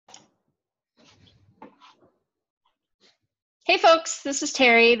Hey folks, this is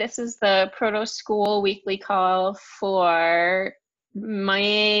Terry. This is the ProtoSchool weekly call for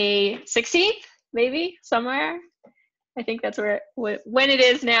May 16th, maybe somewhere. I think that's when it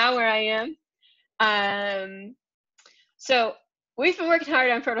is now where I am. So we've been working hard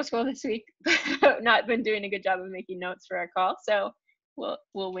on ProtoSchool this week, but not been doing a good job of making notes for our call. So we'll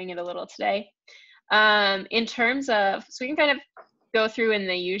wing it a little today. In terms of, so we can kind of go through in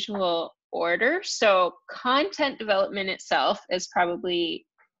the usual order. So content development itself is probably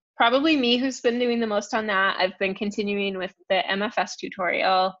me who's been doing the most on that. I've been continuing with the MFS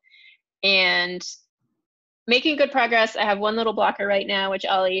tutorial and making good progress. I have one little blocker right now, which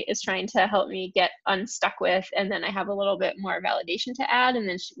Ollie is trying to help me get unstuck with. And then I have a little bit more validation to add. And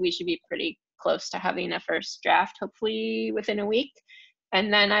then we should be pretty close to having a first draft, hopefully within a week.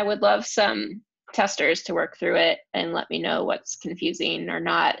 And then I would love some testers to work through it and let me know what's confusing or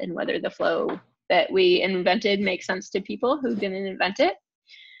not, and whether the flow that we invented makes sense to people who didn't invent it.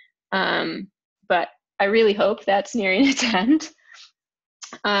 But I really hope that's nearing its end.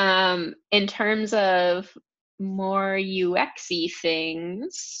 In terms of more UX-y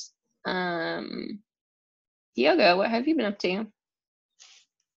things, Diogo, what have you been up to?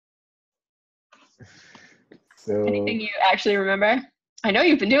 So anything you actually remember? I know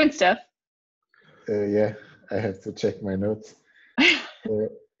you've been doing stuff. Yeah, I have to check my notes.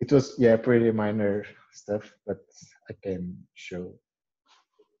 It was pretty minor stuff, but I can show.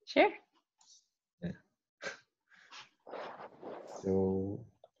 Sure. Yeah. So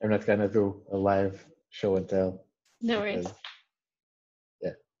I'm not gonna do a live show and tell. No worries.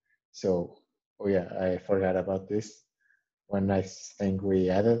 Yeah. So I forgot about this. One nice thing we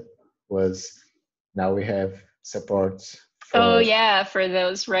added was now we have support for for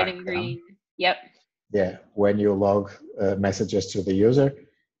those red and green. Yep. Yeah, when you log messages to the user,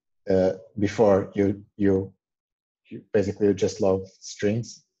 before you basically you just log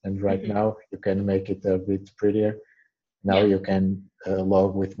strings, and right now you can make it a bit prettier. Now you can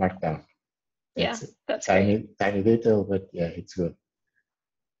log with Markdown. That's tiny detail, but it's good.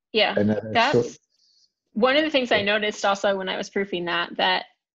 Yeah, that's one of the things I noticed also when I was proofing that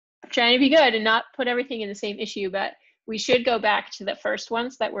I'm trying to be good and not put everything in the same issue, but we should go back to the first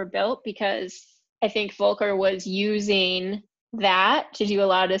ones that were built, because I think Volker was using that to do a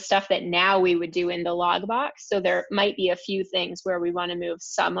lot of the stuff that now we would do in the log box. So there might be a few things where we want to move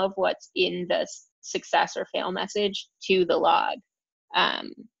some of what's in the success or fail message to the log,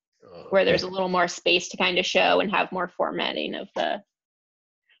 where there's a little more space to kind of show and have more formatting of the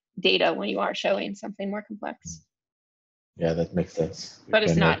data when you are showing something more complex. Yeah, that makes sense. But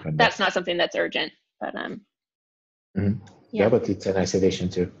that's not something that's urgent. But but it's a nice addition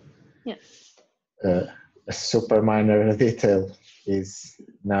too. Yeah. A super minor detail is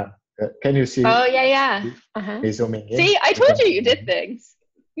now. Can you see? Oh yeah. Zooming in. See, I told you did things.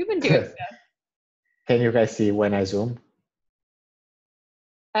 You've been doing stuff. Can you guys see when I zoom?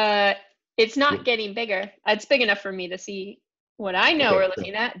 It's not getting bigger. It's big enough for me to see what I know we're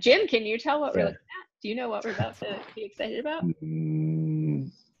looking at. Jim, can you tell what we're looking at? Do you know what we're about to be excited about?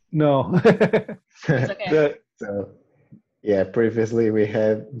 No. It's okay. So, previously we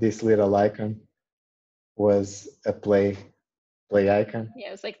had this little icon was a play icon. Yeah,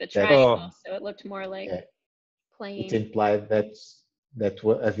 it was like the triangle, so it looked more like playing. It implied that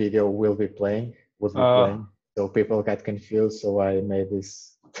a video would be playing, so people got confused. So I made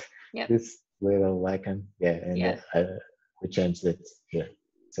this little icon. We changed it here.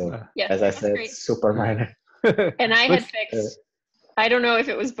 So as I said, super minor. And I had fixed. I don't know if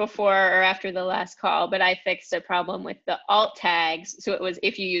it was before or after the last call, but I fixed a problem with the alt tags. So it was,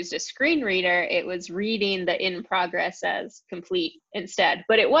 if you used a screen reader, it was reading the in progress as complete instead.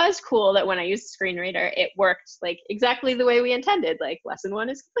 But it was cool that when I used the screen reader, it worked like exactly the way we intended. Like lesson 1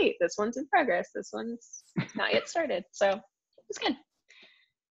 is complete. This one's in progress. This one's not yet started. So it's good.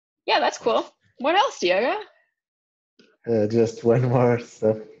 Yeah, that's cool. What else, Diogo? Just one more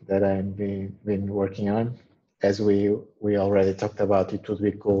stuff that I've been working on. As we already talked about, it would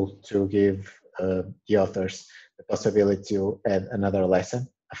be cool to give the authors the possibility to add another lesson,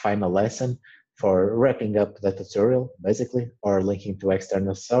 a final lesson for wrapping up the tutorial, basically, or linking to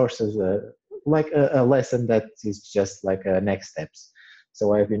external sources, like a lesson that is just like next steps.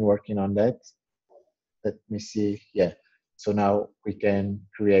 So I've been working on that. Let me see. So now we can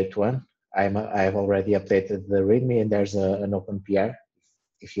create one. I've already updated the README, and there's an open PR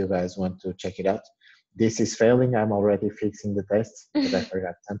if you guys want to check it out. This is failing. I'm already fixing the tests, but I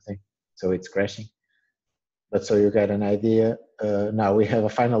forgot something, so it's crashing. But so you get an idea. Now we have a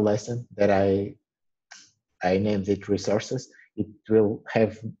final lesson that I named it resources. It will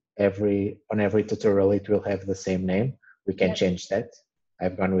have on every tutorial, it will have the same name we can Yep. change that.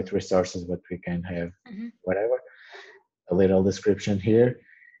 I've gone with resources, but we can have Mm-hmm. whatever, a little description here.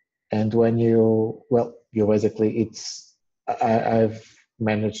 And when you, well, you basically, I've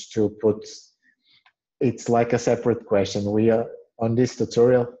managed to put, it's like a separate question. We are on this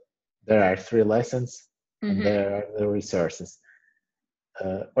tutorial, there are 3 lessons and Mm-hmm. there are the resources.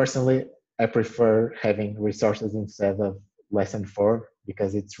 Personally, I prefer having resources instead of lesson 4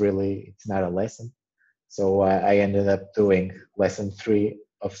 because it's not a lesson. So I ended up doing lesson 3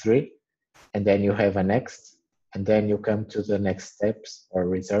 of 3, and then you have a next, and then you come to the next steps or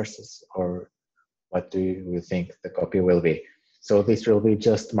resources, or what do you think the copy will be? So this will be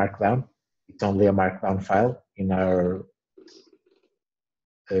just Markdown. It's only a Markdown file in our,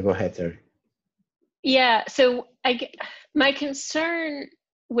 go ahead, sir. Yeah, so my concern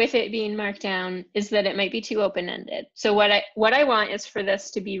with it being Markdown is that it might be too open-ended. So what I want is for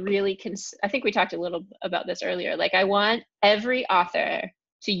this to be really, I think we talked a little about this earlier, like I want every author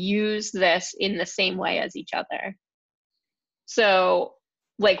to use this in the same way as each other. So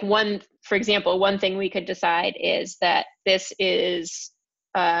like for example, one thing we could decide is that this is,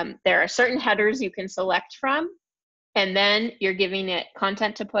 there are certain headers you can select from, and then you're giving it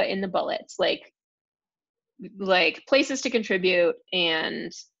content to put in the bullets, like places to contribute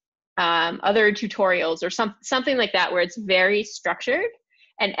and other tutorials or something like that, where it's very structured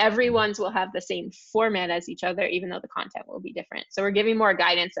and everyone's will have the same format as each other, even though the content will be different. So we're giving more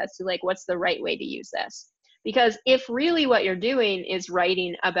guidance as to like, what's the right way to use this? Because if really what you're doing is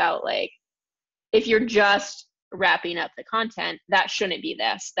writing about, like, if you're just wrapping up the content, that shouldn't be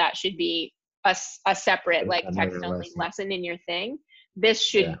this. That should be a separate, like, text-only lesson in your thing. This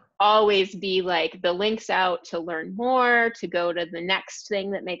should always be like the links out to learn more, to go to the next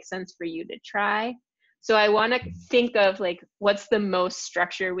thing that makes sense for you to try. So I want to think of like, what's the most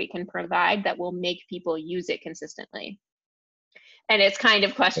structure we can provide that will make people use it consistently. And it's kind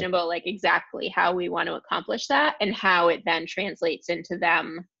of questionable, like exactly how we want to accomplish that and how it then translates into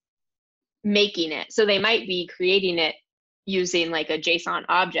them making it. So they might be creating it using like a JSON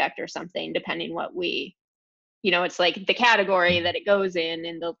object or something, depending what we, it's like the category that it goes in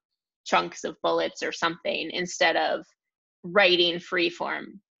the chunks of bullets or something, instead of writing freeform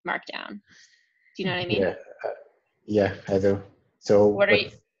Markdown. Do you know what I mean? Yeah, I do. So what are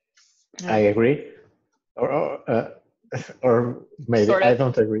you? I agree, or maybe Sort of. I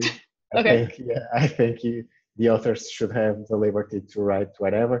don't agree. Okay. I think the authors should have the liberty to write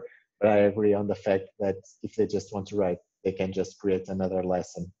whatever, but I agree on the fact that if they just want to write, they can just create another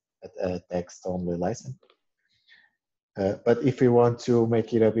lesson, a text-only lesson. But if we want to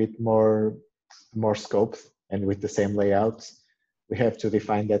make it a bit more scoped and with the same layout, we have to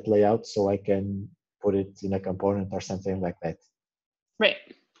define that layout so I can put it in a component or something like that. Right.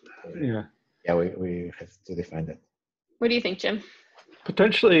 Yeah. Yeah, we have to define that. What do you think, Jim?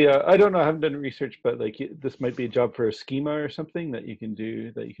 Potentially, I don't know, I haven't done research, but like this might be a job for a schema or something that you can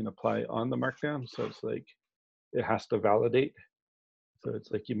do, that you can apply on the Markdown. So it's like, it has to validate. So it's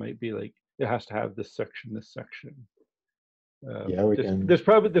like, you might be like, it has to have this section, this section. Yeah, we can. There's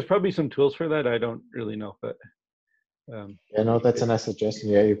probably some tools for that. I don't really know, but. Yeah, no, that's a nice suggestion.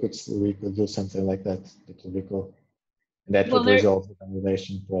 Yeah, we could do something like that. That would be cool. And that would resolve the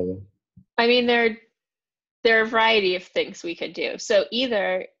validation problem. I mean, there are a variety of things we could do. So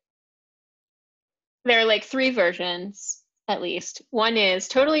either there are like 3 versions at least. One is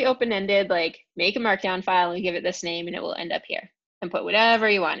totally open-ended, like make a Markdown file and give it this name and it will end up here, and put whatever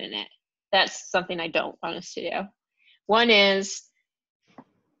you want in it. That's something I don't want us to do. One is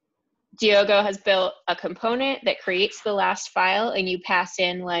Diogo has built a component that creates the last file, and you pass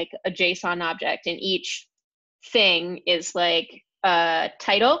in like a JSON object, and each thing is like a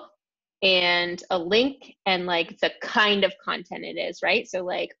title and a link and like the kind of content it is, right? So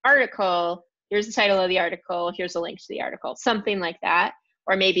like article, here's the title of the article, here's a link to the article, something like that.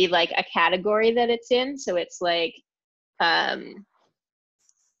 Or maybe like a category that it's in. So it's like,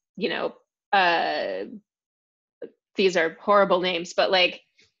 these are horrible names, but like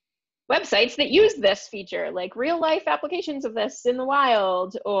websites that use this feature, like real life applications of this in the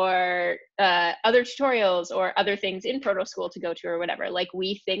wild, or other tutorials or other things in ProtoSchool to go to or whatever. Like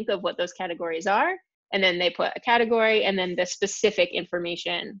we think of what those categories are, and then they put a category and then the specific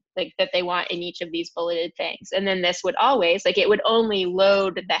information like that they want in each of these bulleted things. And then this would always, like it would only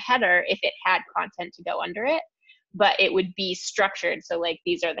load the header if it had content to go under it, but it would be structured. So like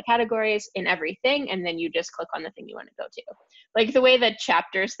these are the categories in everything, and then you just click on the thing you want to go to. Like the way the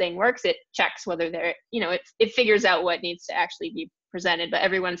chapters thing works, it checks whether they're, it figures out what needs to actually be presented, but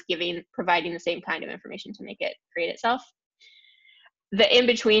everyone's providing the same kind of information to make it create itself. The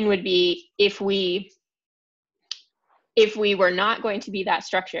in-between would be if we if we were not going to be that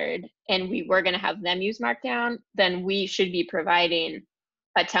structured and we were going to have them use Markdown, then we should be providing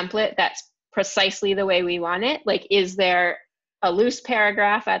a template that's precisely the way we want it. Like, is there a loose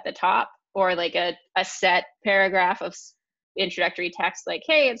paragraph at the top, or like a set paragraph of introductory text, like,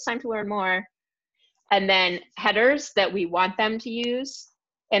 hey, it's time to learn more, and then headers that we want them to use,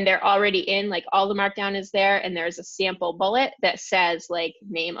 and they're already in, like, all the Markdown is there, and there's a sample bullet that says, like,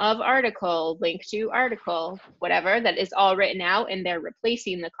 name of article, link to article, whatever, that is all written out, and they're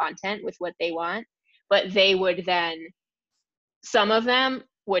replacing the content with what they want. But they would then, some of them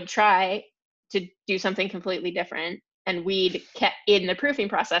would try to do something completely different, and we'd, in the proofing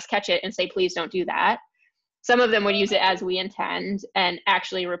process, catch it and say, please don't do that. Some of them would use it as we intend and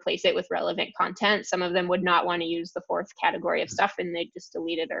actually replace it with relevant content. Some of them would not want to use the fourth category of stuff, and they'd just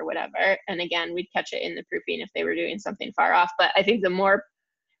delete it or whatever. And again, we'd catch it in the proofing if they were doing something far off. But I think the more,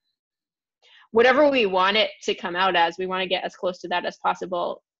 whatever we want it to come out as, we want to get as close to that as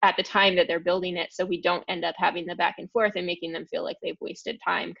possible at the time that they're building it, so we don't end up having the back and forth and making them feel like they've wasted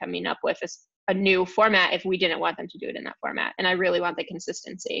time coming up with a new format if we didn't want them to do it in that format. And I really want the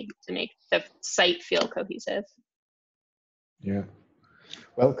consistency to make the site feel cohesive. Yeah.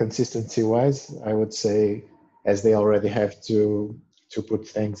 Well, consistency wise, I would say, as they already have to put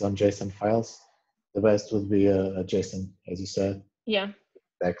things on JSON files, the best would be a JSON, as you said. Yeah.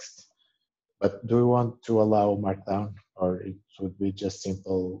 Text. But do we want to allow Markdown, or it would be just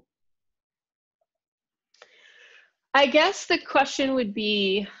simple? I guess the question would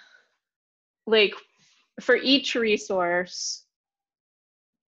be, like, for each resource,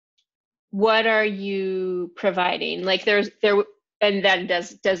 what are you providing? Like, and then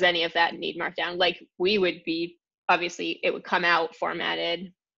does any of that need Markdown? Like, we would be, obviously it would come out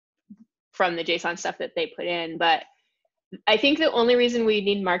formatted from the JSON stuff that they put in, but I think the only reason we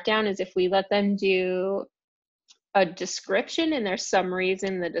need Markdown is if we let them do a description and there's some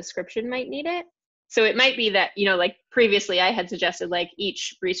reason the description might need it. So it might be that, you know, like previously I had suggested, like,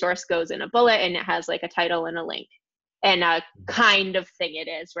 each resource goes in a bullet and it has like a title and a link and a kind of thing it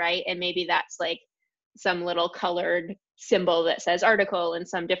is, right? And maybe that's like some little colored symbol that says article and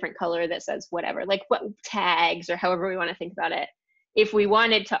some different color that says whatever, like what tags or however we want to think about it. If we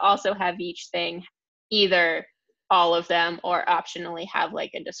wanted to also have each thing, either all of them or optionally have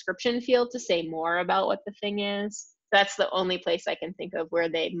like a description field to say more about what the thing is, that's the only place I can think of where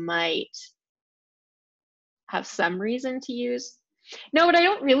they might have some reason to use. No, but I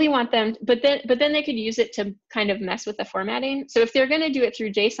don't really want them, but then they could use it to kind of mess with the formatting. So if they're going to do it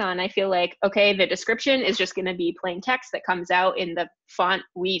through JSON, I feel like, okay, the description is just going to be plain text that comes out in the font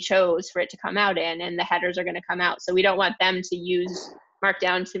we chose for it to come out in, and the headers are going to come out. So we don't want them to use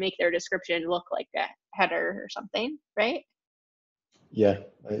Markdown to make their description look like a header or something, right? Yeah,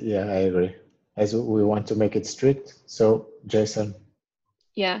 yeah, I agree. As we want to make it strict, so JSON.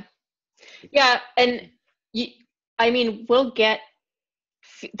 Yeah, yeah, and I mean, we'll get,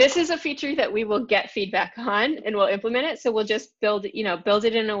 this is a feature that we will get feedback on and we'll implement it. So we'll just build it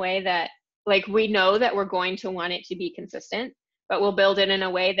in a way that, like, we know that we're going to want it to be consistent, but we'll build it in a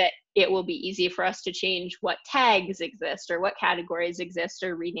way that it will be easy for us to change what tags exist or what categories exist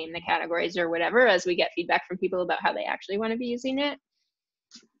or rename the categories or whatever as we get feedback from people about how they actually want to be using it.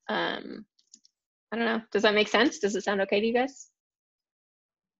 I don't know. Does that make sense? Does it sound okay to you guys?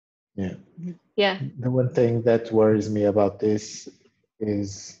 Yeah. Yeah. The one thing that worries me about this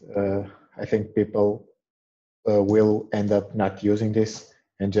is I think people will end up not using this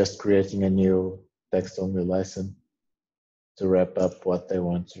and just creating a new text-only lesson to wrap up what they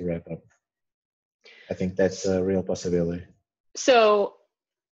want to wrap up. I think that's a real possibility. So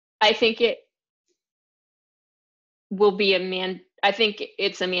I think it will be I think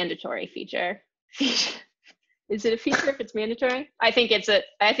it's a mandatory feature. Is it a feature if it's mandatory? I think it's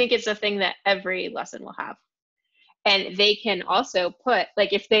a thing that every lesson will have. And they can also put,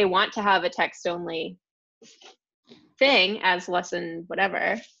 like, if they want to have a text only thing as lesson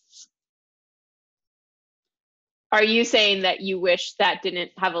whatever, are you saying that you wish that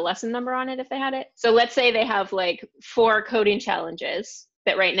didn't have a lesson number on it if they had it? So let's say they have like 4 coding challenges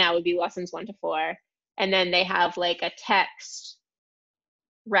that right now would be lessons 1 to 4. And then they have like a text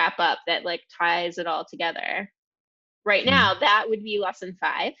wrap up that like ties it all together. Right now, that would be lesson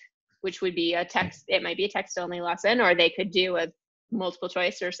 5, which would be a text, it might be a text only lesson, or they could do a multiple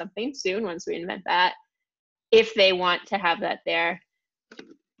choice or something soon once we invent that, if they want to have that there.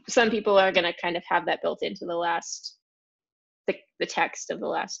 Some people are going to kind of have that built into the last, the text of the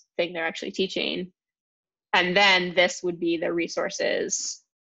last thing they're actually teaching. And then this would be the resources.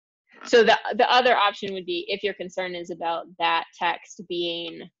 So the other option would be, if your concern is about that text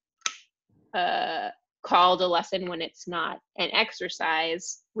being called a lesson when it's not an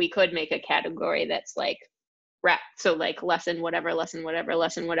exercise, we could make a category that's like so like lesson whatever,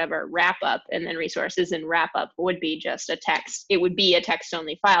 wrap up, and then resources and wrap up would be just a text. It would be a text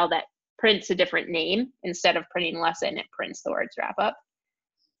only file that prints a different name. Instead of printing lesson, it prints the words wrap up.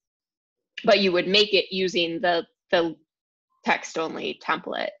 But you would make it using the text only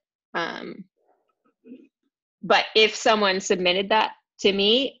template. But if someone submitted that to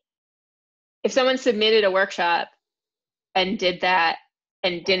me, if someone submitted a workshop and did that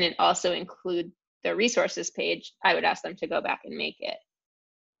and didn't also include the resources page, I would ask them to go back and make it.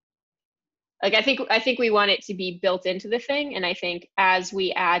 Like, I think we want it to be built into the thing. And I think as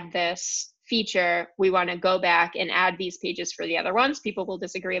we add this feature, we want to go back and add these pages for the other ones. People will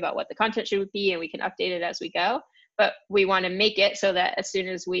disagree about what the content should be, and we can update it as we go. But we want to make it so that as soon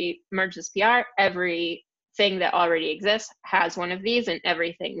as we merge this PR, everything that already exists has one of these, and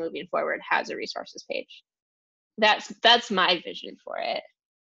everything moving forward has a resources page. That's my vision for it.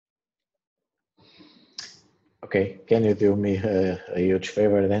 Okay, can you do me a huge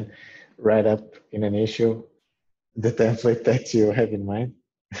favor then? Write up in an issue the template that you have in mind.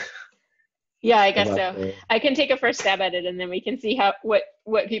 Yeah, I guess so. I can take a first stab at it, and then we can see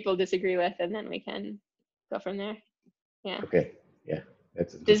what people disagree with, and then we can go from there. Yeah. Okay. Yeah.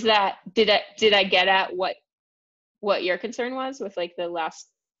 Did I get at what your concern was with like the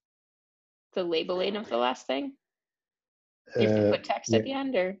labeling of the last thing? You have to put text at the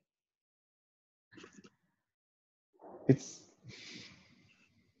end, or?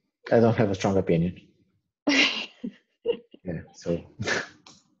 I don't have a strong opinion. Yeah, so.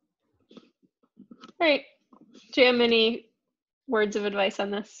 All right. Do you have any words of advice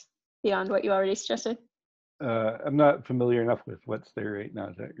on this beyond what you already suggested? I'm not familiar enough with what's there right now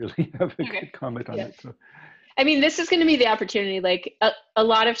to really have a good comment on it. So. I mean, this is going to be the opportunity. Like a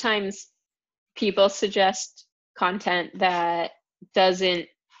lot of times people suggest content that doesn't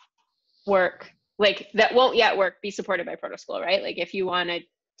work, like that won't yet work, be supported by ProtoSchool, right? Like if you want to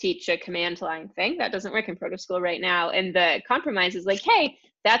teach a command line thing, that doesn't work in ProtoSchool right now. And the compromise is like, hey,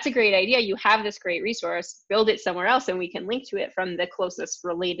 that's a great idea. You have this great resource, build it somewhere else and we can link to it from the closest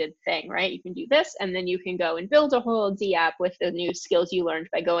related thing, right? You can do this and then you can go and build a whole D app with the new skills you learned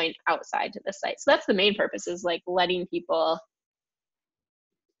by going outside to the site. So that's the main purpose, is like letting people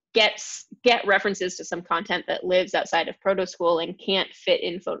get references to some content that lives outside of ProtoSchool and can't fit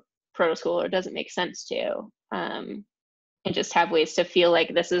in ProtoSchool or doesn't make sense to. And just have ways to feel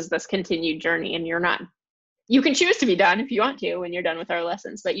like this is this continued journey, and you can choose to be done if you want to when you're done with our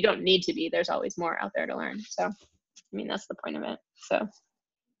lessons, but you don't need to be. There's always more out there to learn. So, I mean, that's the point of it. So,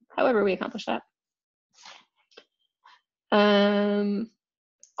 however we accomplish that.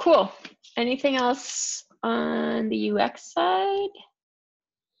 Cool. Anything else on the UX side?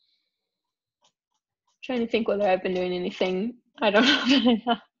 I'm trying to think whether I've been doing anything. I don't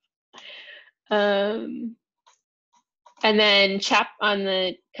know. And then on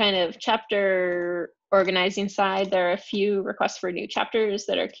the kind of chapter organizing side, there are a few requests for new chapters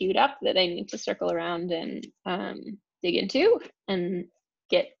that are queued up that I need to circle around and dig into and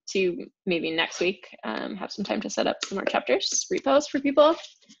get to maybe next week, have some time to set up some more chapters, repos for people.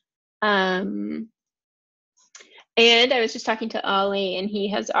 And I was just talking to Ollie, and he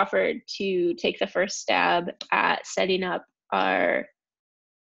has offered to take the first stab at setting up our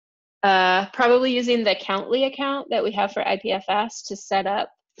probably using the Countly account that we have for IPFS to set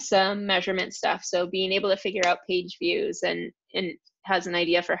up some measurement stuff. So being able to figure out page views and has an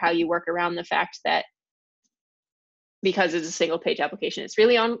idea for how you work around the fact that because it's a single page application, it's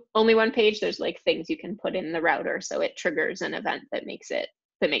really on only one page. There's like things you can put in the router. So it triggers an event that makes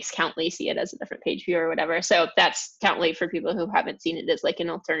Countly see it as a different page view or whatever. So that's Countly, for people who haven't seen it, is like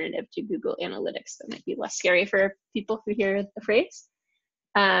an alternative to Google Analytics that might be less scary for people who hear the phrase.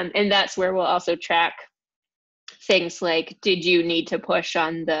 And that's where we'll also track things like, did you need to push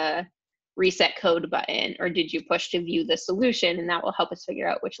on the reset code button, or did you push to view the solution? And that will help us figure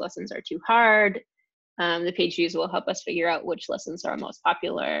out which lessons are too hard. The page views will help us figure out which lessons are most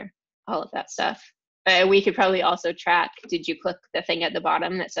popular, all of that stuff. We could probably also track, did you click the thing at the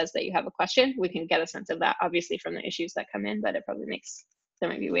bottom that says that you have a question? We can get a sense of that, obviously, from the issues that come in, but it probably there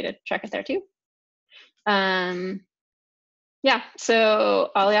might be a way to track it there too. Yeah,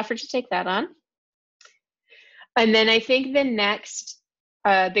 so Ollie offered to take that on. And then I think the next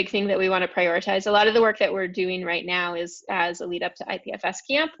big thing that we want to prioritize, a lot of the work that we're doing right now is as a lead up to IPFS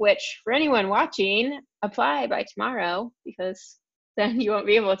camp, which for anyone watching, apply by tomorrow, because then you won't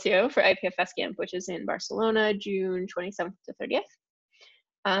be able to, for IPFS camp, which is in Barcelona, June 27th to 30th.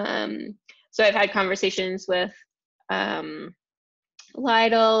 So I've had conversations with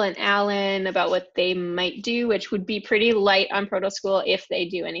Lydell and Alan about what they might do, which would be pretty light on ProtoSchool. If they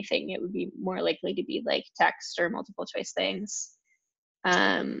do anything, it would be more likely to be like text or multiple choice things.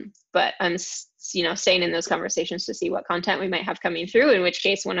 But I'm, staying in those conversations to see what content we might have coming through, in which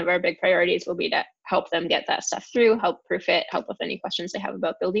case one of our big priorities will be to help them get that stuff through, help proof it, help with any questions they have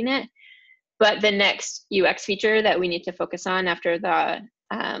about building it. But the next UX feature that we need to focus on after the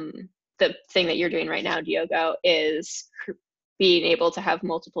thing that you're doing right now, Diogo, is being able to have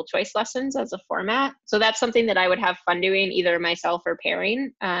multiple choice lessons as a format. So that's something that I would have fun doing, either myself or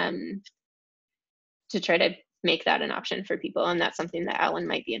pairing, to try to make that an option for people. And that's something that Alan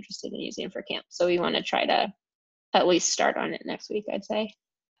might be interested in using for camp. So we want to try to at least start on it next week, I'd say.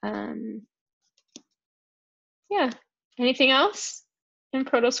 Yeah, anything else in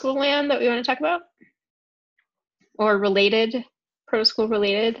ProtoSchool land that we want to talk about? Or related, ProtoSchool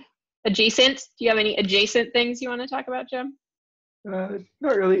related, adjacent? Do you have any adjacent things you want to talk about, Jim? Not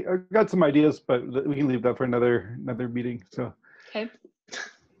really. I've got some ideas, but we can leave that for another meeting. So. Okay.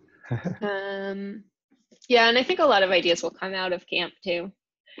 Yeah, and I think a lot of ideas will come out of camp too.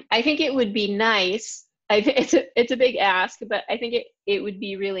 I think it would be nice. It's a big ask, but I think it would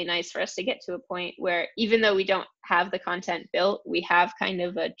be really nice for us to get to a point where, even though we don't have the content built, we have kind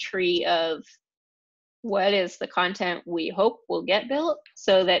of a tree of what is the content we hope will get built,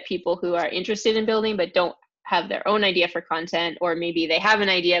 so that people who are interested in building but don't have their own idea for content, or maybe they have an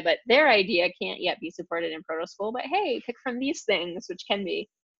idea but their idea can't yet be supported in ProtoSchool, but hey, pick from these things, which can be.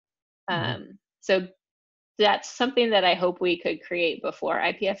 So that's something that I hope we could create before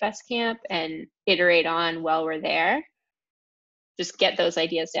IPFS camp and iterate on while we're there. Just get those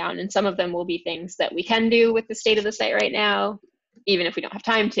ideas down. And some of them will be things that we can do with the state of the site right now, even if we don't have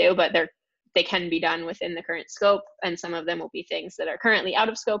time to, but they can be done within the current scope. And some of them will be things that are currently out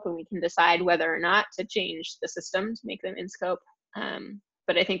of scope, and we can decide whether or not to change the system to make them in scope.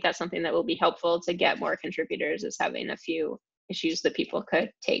 But I think that's something that will be helpful to get more contributors, is having a few issues that people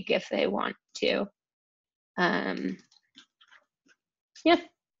could take if they want to. Yeah.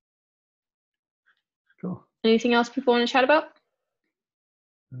 Cool. Anything else people want to chat about?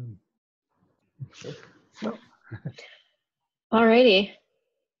 No. Alrighty.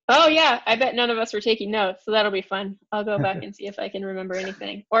 Oh yeah, I bet none of us were taking notes, so that'll be fun. I'll go back and see if I can remember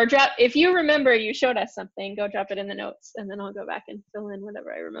anything. Or if you remember you showed us something, go drop it in the notes, and then I'll go back and fill in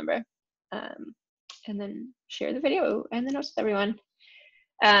whatever I remember. And then share the video and the notes with everyone.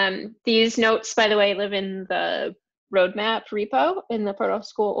 These notes, by the way, live in the roadmap repo in the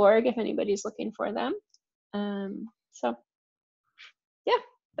ProtoSchool org if anybody's looking for them. So yeah,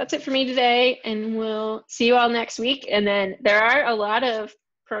 that's it for me today, and we'll see you all next week. And then there are a lot of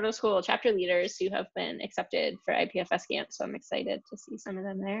ProtoSchool chapter leaders who have been accepted for IPFS camp, so I'm excited to see some of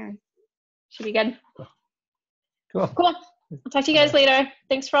them there. Should be good. Cool. I'll talk to you guys later.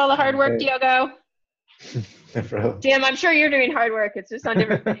 Thanks for all the hard work, Diogo. No problem. Jim, I'm sure you're doing hard work. It's just on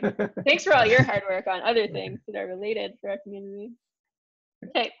different things. Thanks for all your hard work on other things that are related for our community.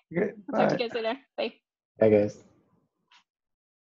 Okay. I'll talk to you guys later. Bye. Bye, guys.